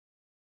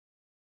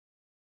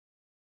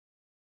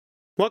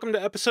Welcome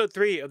to episode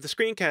 3 of the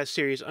screencast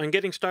series on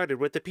getting started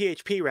with the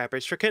PHP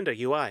wrappers for Kendo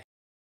UI.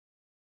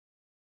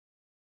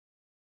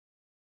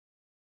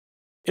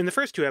 In the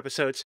first two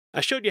episodes,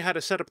 I showed you how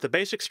to set up the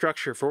basic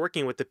structure for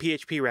working with the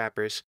PHP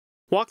wrappers,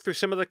 walked through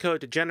some of the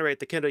code to generate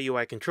the Kendo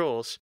UI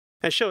controls,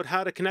 and showed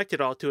how to connect it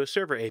all to a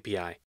server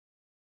API.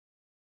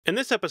 In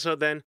this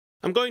episode, then,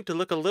 I'm going to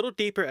look a little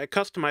deeper at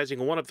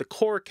customizing one of the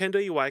core Kendo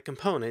UI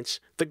components,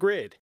 the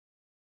grid.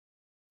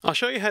 I'll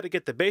show you how to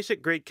get the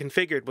basic grid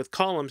configured with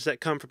columns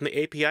that come from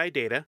the API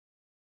data,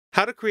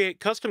 how to create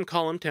custom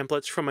column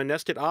templates from a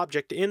nested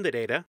object in the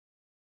data,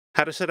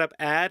 how to set up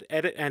add,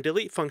 edit, and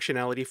delete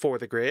functionality for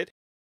the grid,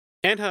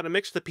 and how to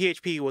mix the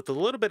PHP with a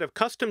little bit of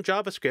custom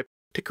JavaScript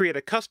to create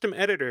a custom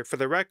editor for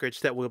the records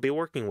that we'll be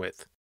working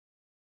with.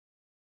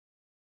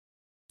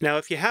 Now,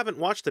 if you haven't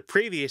watched the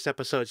previous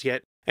episodes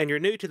yet, and you're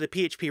new to the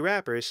PHP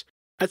wrappers,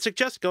 I'd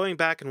suggest going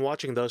back and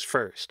watching those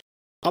first.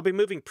 I'll be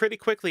moving pretty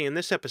quickly in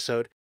this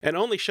episode, and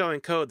only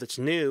showing code that's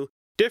new,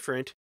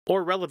 different,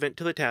 or relevant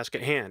to the task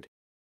at hand.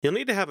 You'll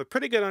need to have a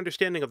pretty good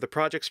understanding of the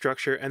project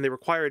structure and the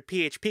required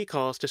PHP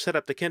calls to set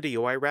up the Kendo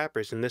UI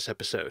wrappers in this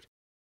episode.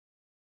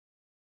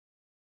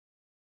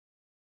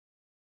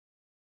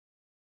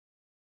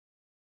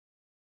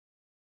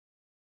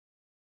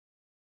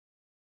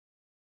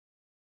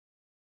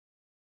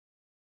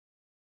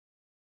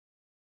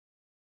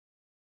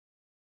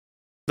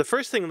 The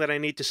first thing that I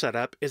need to set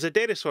up is a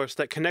data source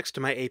that connects to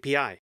my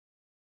API.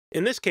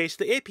 In this case,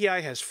 the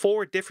API has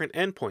 4 different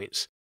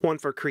endpoints, one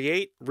for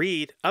create,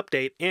 read,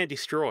 update, and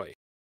destroy.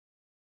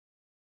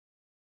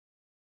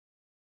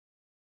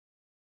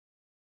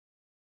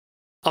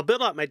 I'll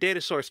build out my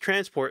data source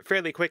transport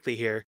fairly quickly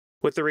here,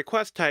 with the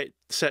request type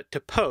set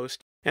to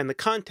post and the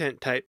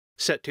content type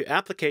set to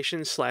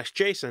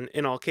application/JSON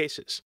in all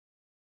cases.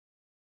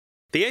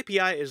 The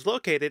API is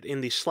located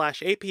in the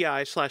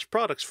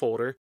 /API/products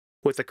folder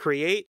with a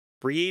create,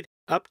 read,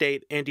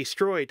 update, and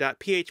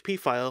destroy.php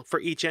file for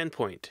each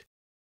endpoint.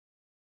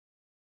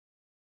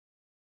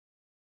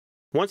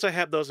 Once I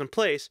have those in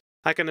place,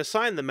 I can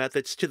assign the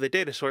methods to the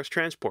data source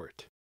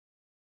transport.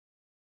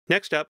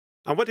 Next up,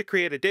 I want to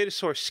create a data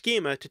source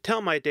schema to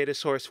tell my data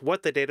source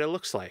what the data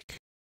looks like.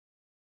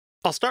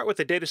 I'll start with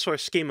the data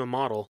source schema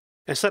model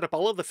and set up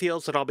all of the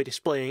fields that I'll be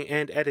displaying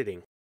and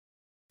editing.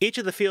 Each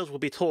of the fields will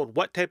be told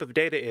what type of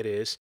data it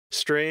is,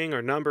 string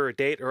or number or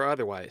date or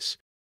otherwise.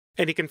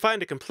 And you can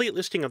find a complete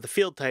listing of the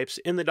field types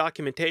in the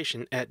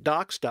documentation at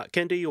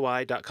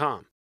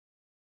docs.kendoui.com.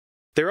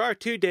 There are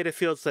 2 data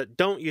fields that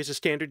don't use a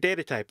standard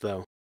data type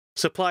though,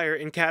 supplier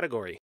and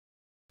category.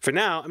 For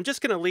now, I'm just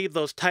going to leave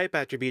those type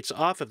attributes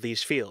off of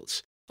these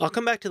fields. I'll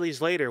come back to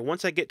these later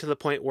once I get to the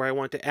point where I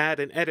want to add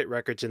and edit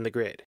records in the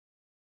grid.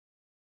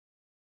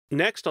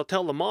 Next, I'll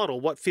tell the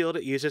model what field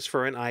it uses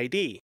for an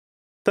ID.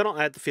 Then I'll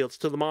add the fields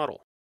to the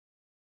model.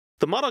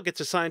 The model gets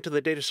assigned to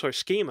the data source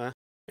schema,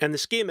 and the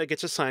schema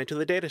gets assigned to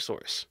the data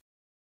source.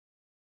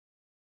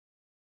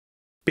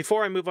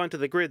 Before I move on to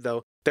the grid,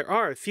 though, there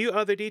are a few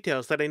other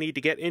details that I need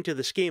to get into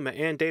the schema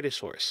and data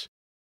source.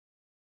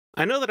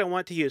 I know that I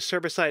want to use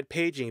server-side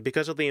paging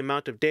because of the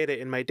amount of data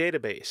in my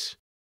database.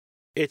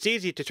 It's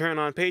easy to turn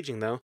on paging,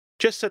 though.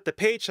 Just set the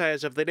page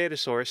size of the data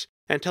source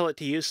and tell it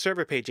to use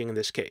server paging in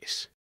this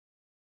case.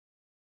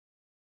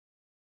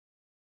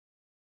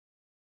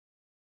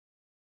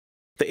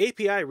 The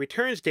API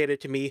returns data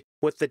to me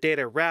with the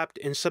data wrapped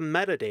in some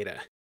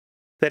metadata.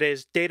 That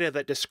is, data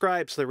that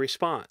describes the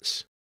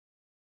response.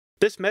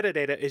 This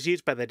metadata is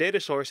used by the data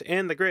source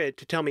and the grid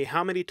to tell me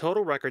how many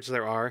total records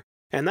there are,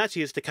 and that's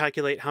used to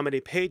calculate how many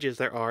pages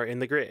there are in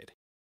the grid.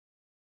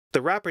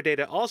 The wrapper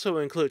data also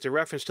includes a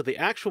reference to the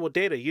actual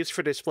data used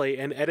for display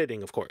and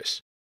editing, of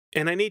course,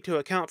 and I need to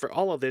account for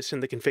all of this in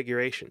the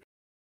configuration.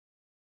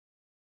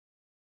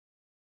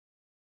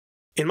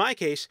 In my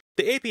case,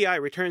 the API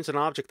returns an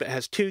object that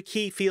has 2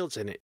 key fields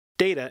in it,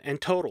 data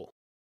and total.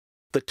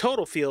 The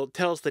total field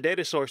tells the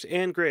data source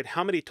and grid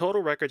how many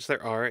total records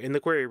there are in the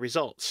query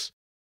results,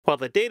 while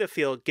the data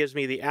field gives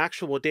me the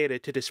actual data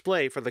to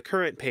display for the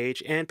current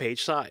page and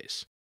page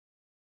size.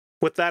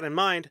 With that in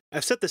mind,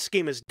 I've set the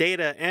schema's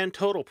data and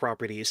total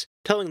properties,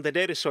 telling the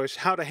data source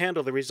how to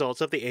handle the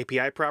results of the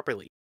API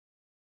properly.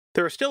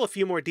 There are still a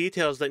few more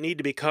details that need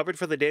to be covered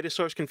for the data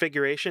source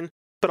configuration,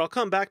 but I'll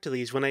come back to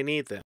these when I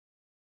need them.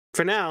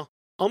 For now,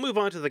 I'll move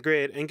on to the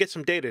grid and get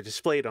some data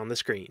displayed on the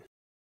screen.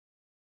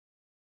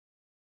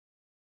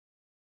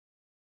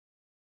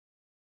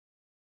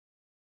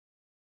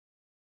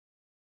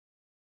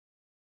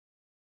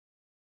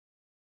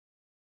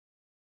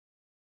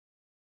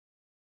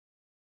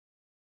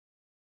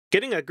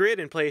 Getting a grid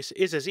in place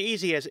is as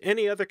easy as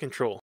any other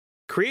control.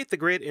 Create the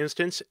grid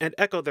instance and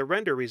echo the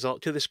render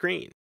result to the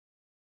screen.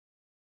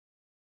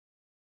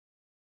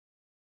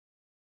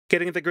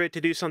 Getting the grid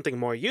to do something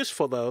more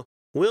useful, though,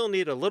 will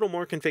need a little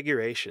more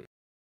configuration.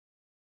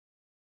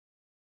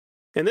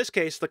 In this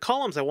case, the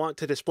columns I want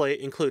to display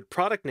include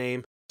product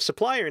name,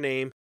 supplier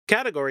name,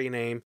 category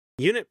name,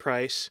 unit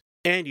price,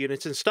 and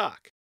units in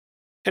stock.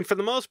 And for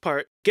the most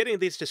part, getting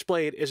these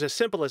displayed is as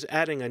simple as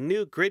adding a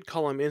new grid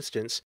column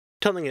instance,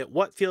 telling it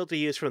what field to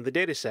use from the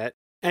dataset,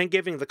 and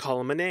giving the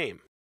column a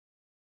name.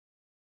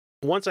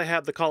 Once I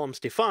have the columns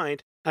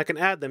defined, I can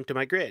add them to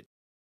my grid.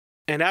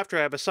 And after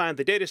I've assigned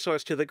the data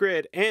source to the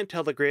grid and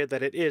tell the grid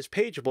that it is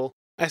pageable,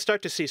 I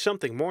start to see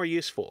something more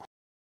useful,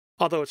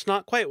 although it's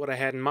not quite what I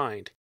had in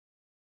mind.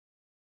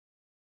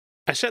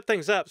 I set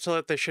things up so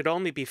that there should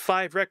only be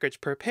 5 records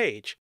per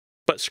page,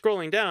 but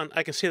scrolling down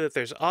I can see that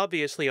there's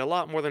obviously a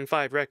lot more than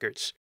 5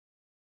 records.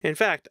 In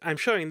fact, I'm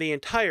showing the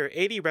entire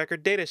 80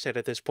 record dataset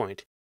at this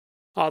point,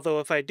 although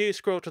if I do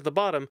scroll to the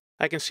bottom,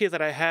 I can see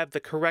that I have the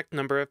correct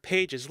number of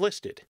pages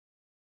listed.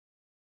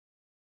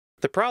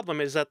 The problem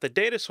is that the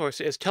data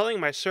source is telling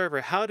my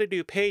server how to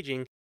do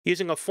paging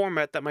using a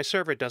format that my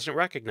server doesn't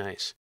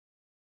recognize.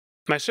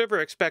 My server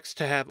expects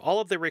to have all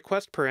of the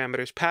request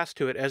parameters passed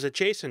to it as a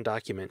JSON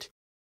document,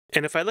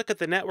 and if I look at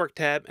the Network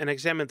tab and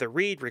examine the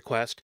read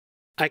request,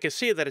 I can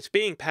see that it's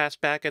being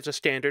passed back as a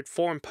standard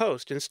form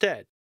post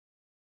instead.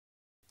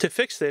 To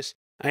fix this,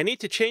 I need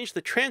to change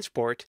the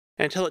transport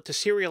and tell it to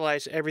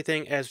serialize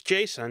everything as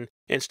JSON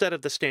instead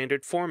of the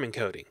standard form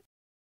encoding.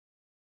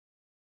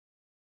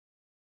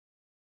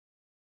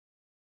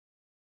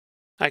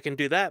 I can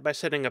do that by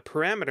setting a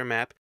parameter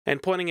map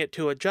and pointing it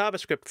to a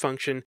JavaScript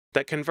function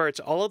that converts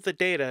all of the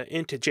data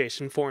into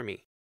JSON for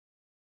me.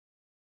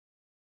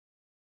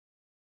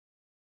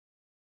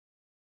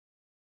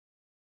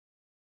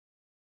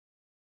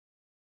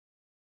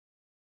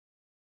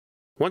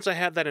 Once I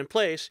have that in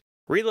place,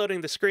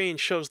 reloading the screen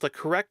shows the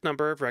correct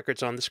number of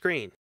records on the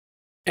screen.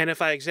 And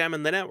if I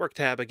examine the Network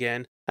tab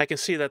again, I can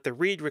see that the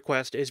read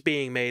request is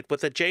being made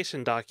with a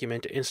JSON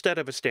document instead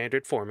of a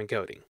standard form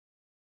encoding.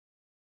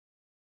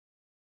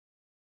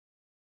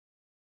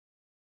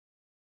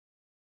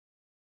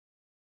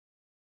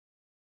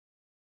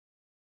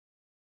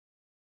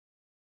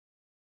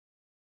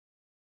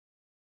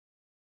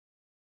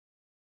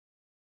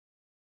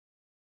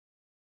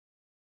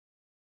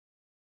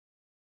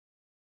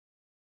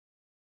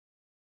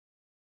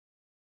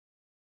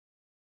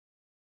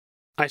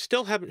 I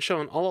still haven't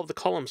shown all of the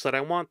columns that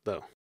I want,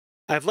 though.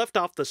 I've left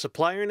off the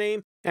supplier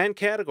name and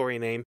category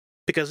name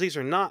because these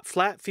are not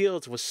flat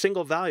fields with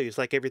single values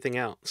like everything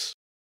else.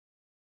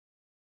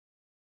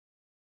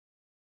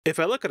 If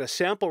I look at a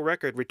sample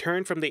record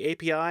returned from the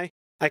API,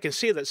 I can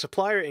see that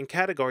supplier and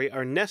category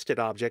are nested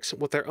objects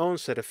with their own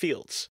set of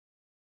fields.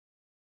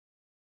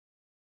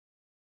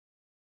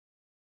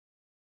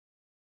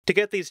 To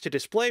get these to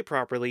display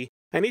properly,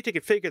 I need to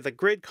configure the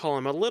grid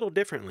column a little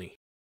differently.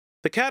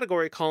 The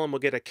category column will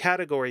get a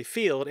category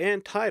field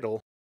and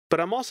title,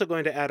 but I'm also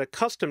going to add a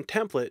custom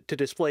template to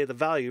display the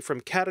value from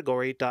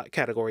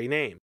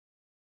category.categoryName.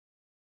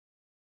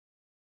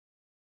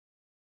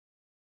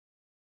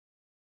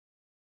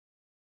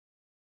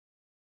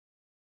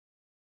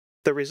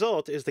 The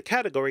result is the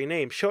category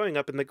name showing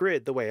up in the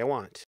grid the way I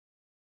want.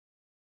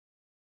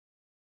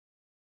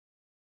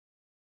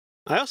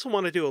 I also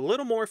want to do a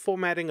little more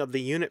formatting of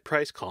the unit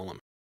price column.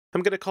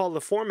 I'm going to call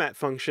the format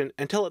function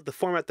and tell it to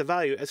format the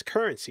value as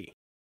currency.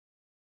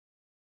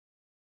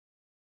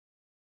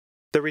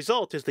 The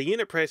result is the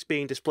unit price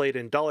being displayed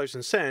in dollars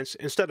and cents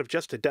instead of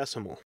just a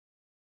decimal.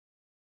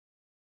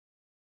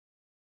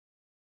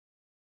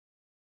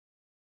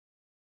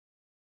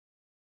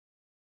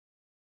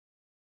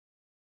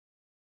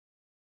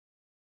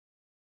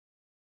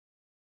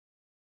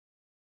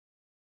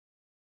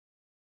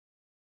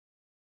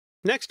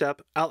 Next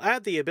up, I'll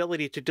add the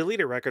ability to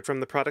delete a record from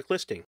the product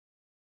listing.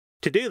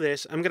 To do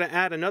this, I'm going to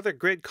add another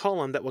grid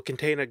column that will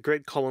contain a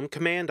grid column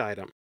command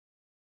item.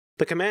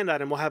 The command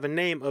item will have a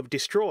name of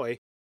destroy,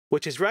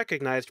 which is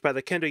recognized by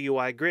the Kendo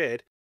UI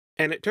grid,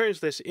 and it turns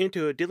this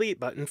into a delete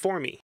button for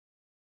me.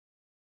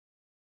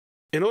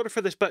 In order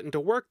for this button to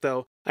work,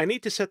 though, I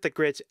need to set the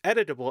grid's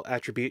editable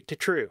attribute to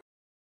true.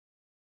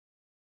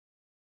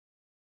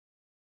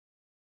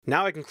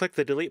 Now I can click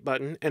the delete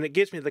button and it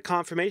gives me the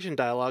confirmation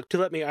dialog to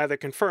let me either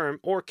confirm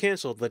or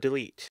cancel the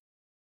delete.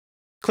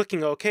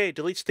 Clicking OK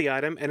deletes the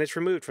item and it's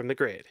removed from the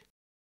grid.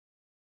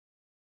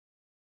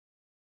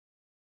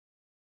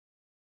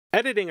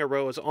 Editing a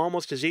row is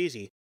almost as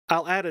easy.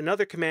 I'll add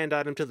another command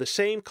item to the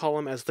same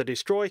column as the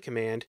destroy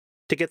command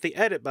to get the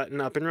edit button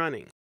up and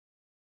running.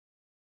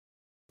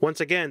 Once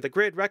again, the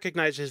grid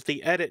recognizes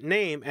the edit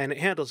name and it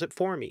handles it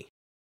for me.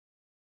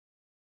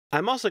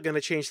 I'm also going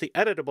to change the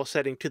editable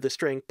setting to the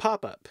string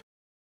popup.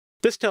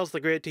 This tells the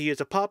grid to use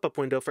a pop-up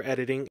window for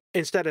editing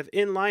instead of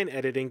inline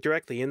editing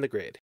directly in the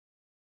grid.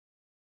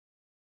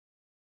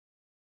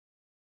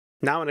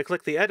 Now when I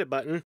click the edit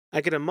button,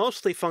 I get a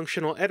mostly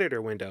functional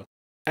editor window.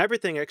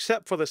 Everything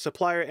except for the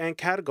supplier and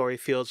category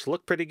fields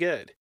look pretty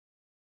good.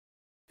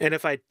 And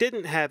if I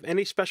didn't have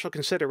any special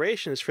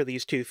considerations for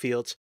these two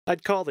fields,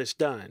 I'd call this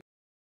done.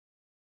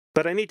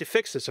 But I need to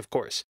fix this, of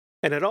course,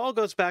 and it all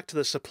goes back to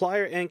the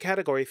supplier and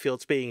category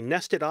fields being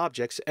nested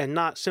objects and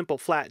not simple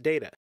flat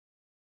data.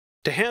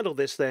 To handle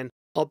this then,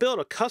 I'll build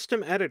a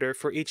custom editor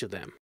for each of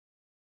them.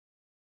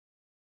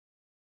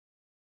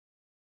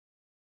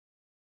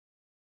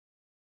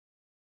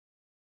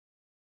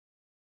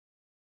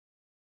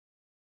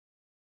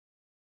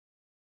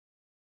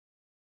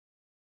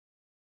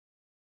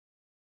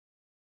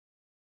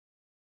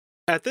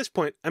 At this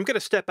point, I'm going to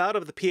step out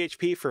of the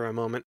PHP for a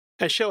moment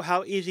and show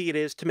how easy it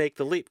is to make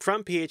the leap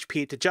from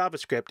PHP to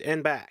JavaScript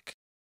and back.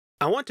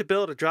 I want to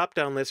build a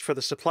drop-down list for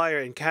the supplier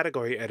and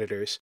category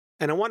editors,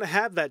 and I want to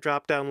have that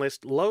drop-down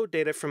list load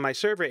data from my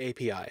server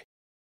API.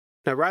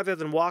 Now, rather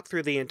than walk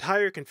through the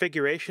entire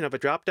configuration of a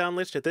drop-down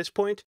list at this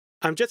point,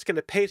 I'm just going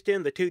to paste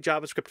in the two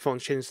JavaScript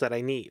functions that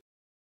I need.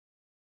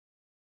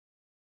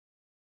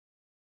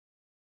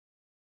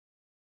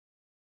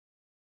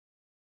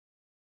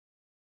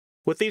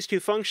 With these two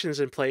functions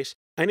in place,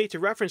 I need to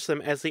reference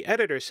them as the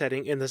editor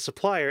setting in the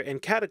supplier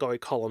and category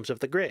columns of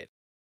the grid.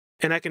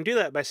 And I can do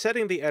that by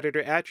setting the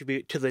editor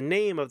attribute to the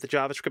name of the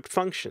JavaScript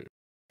function.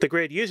 The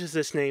grid uses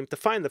this name to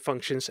find the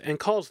functions and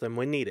calls them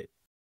when needed.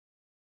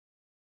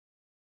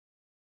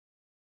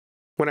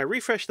 When I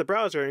refresh the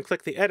browser and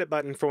click the Edit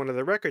button for one of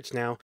the records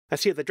now, I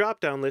see the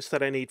drop-down list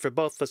that I need for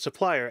both the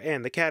supplier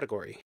and the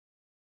category.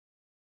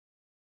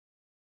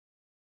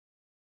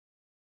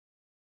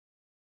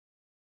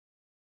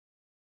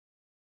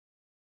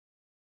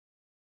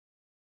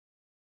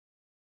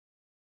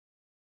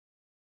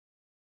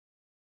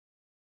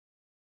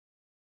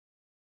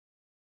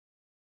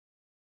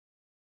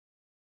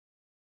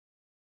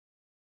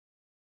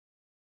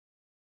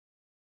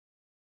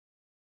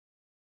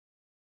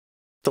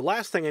 The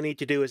last thing I need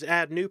to do is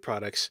add new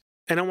products,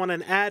 and I want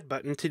an Add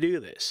button to do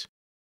this.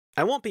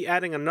 I won't be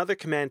adding another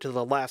command to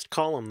the last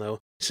column though,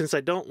 since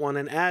I don't want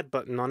an Add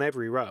button on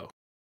every row.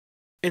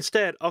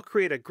 Instead, I'll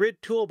create a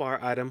grid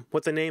toolbar item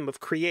with the name of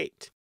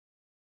Create.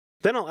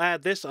 Then I'll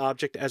add this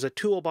object as a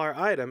toolbar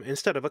item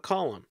instead of a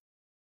column.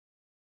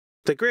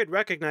 The grid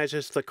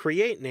recognizes the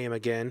Create name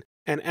again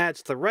and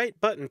adds the right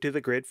button to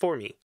the grid for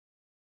me.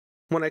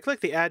 When I click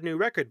the Add New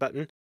Record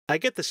button, I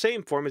get the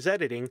same form as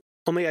editing,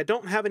 only I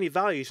don't have any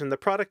values in the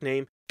product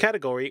name,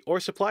 category, or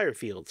supplier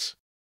fields.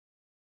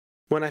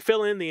 When I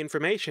fill in the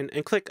information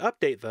and click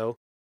Update though,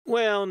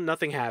 well,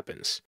 nothing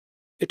happens.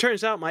 It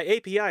turns out my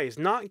API is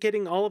not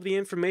getting all of the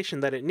information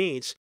that it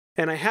needs,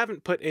 and I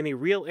haven't put any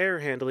real error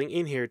handling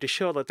in here to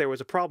show that there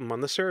was a problem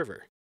on the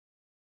server.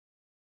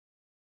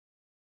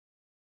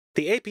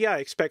 The API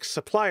expects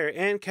supplier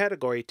and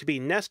category to be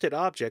nested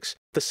objects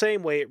the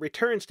same way it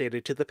returns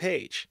data to the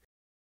page.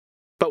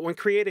 But when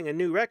creating a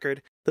new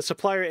record, the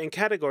supplier and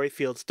category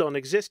fields don't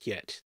exist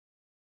yet.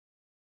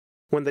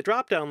 When the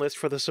drop-down list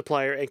for the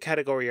supplier and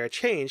category are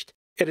changed,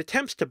 it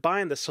attempts to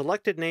bind the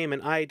selected name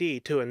and ID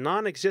to a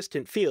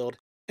non-existent field,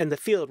 and the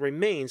field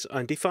remains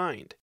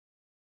undefined.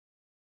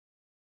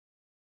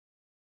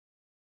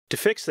 To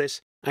fix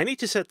this, I need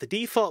to set the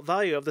default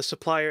value of the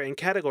supplier and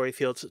category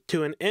fields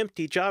to an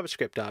empty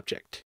JavaScript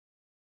object.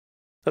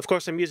 Of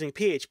course, I'm using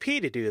PHP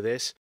to do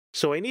this,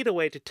 so I need a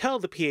way to tell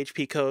the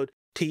PHP code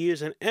to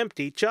use an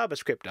empty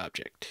JavaScript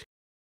object.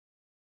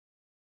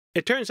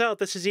 It turns out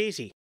this is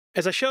easy.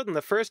 As I showed in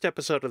the first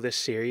episode of this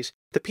series,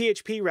 the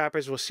PHP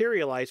wrappers will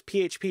serialize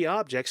PHP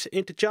objects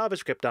into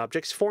JavaScript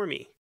objects for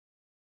me.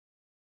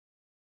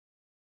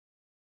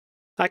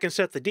 I can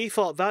set the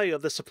default value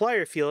of the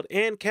supplier field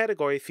and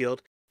category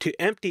field to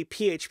empty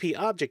PHP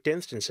object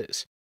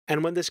instances,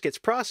 and when this gets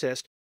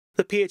processed,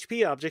 the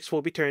PHP objects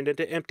will be turned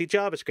into empty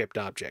JavaScript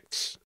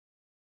objects.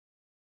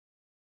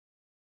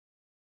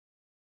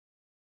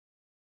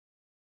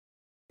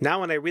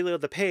 Now when I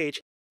reload the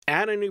page,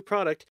 add a new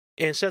product,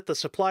 and set the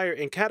supplier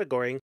and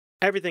category,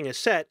 everything is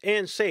set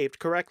and saved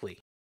correctly.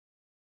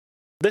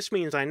 This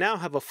means I now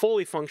have a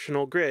fully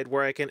functional grid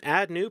where I can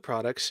add new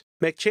products,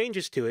 make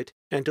changes to it,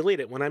 and delete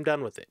it when I'm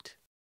done with it.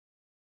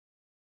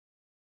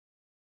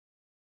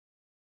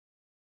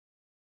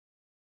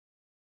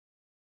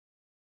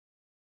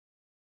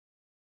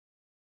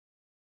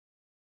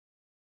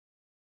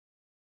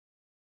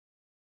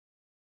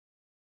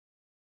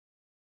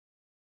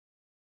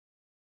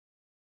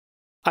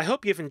 I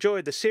hope you've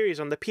enjoyed the series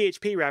on the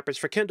PHP wrappers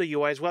for Kendo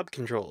UI's web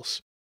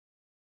controls.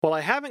 While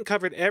I haven't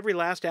covered every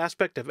last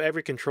aspect of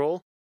every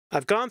control,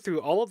 I've gone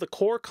through all of the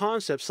core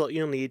concepts that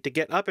you'll need to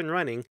get up and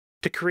running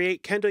to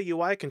create Kendo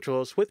UI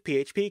controls with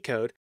PHP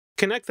code,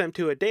 connect them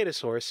to a data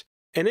source,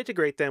 and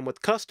integrate them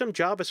with custom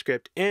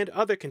JavaScript and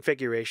other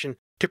configuration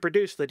to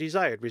produce the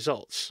desired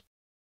results.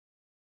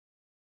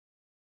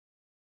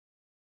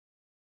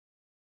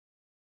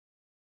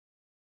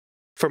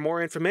 For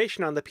more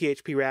information on the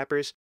PHP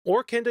wrappers,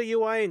 or Kendo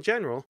UI in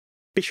general,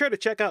 be sure to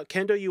check out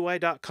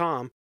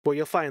kendoui.com, where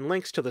you'll find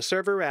links to the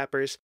server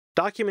wrappers,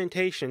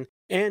 documentation,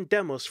 and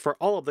demos for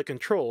all of the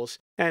controls,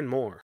 and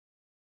more.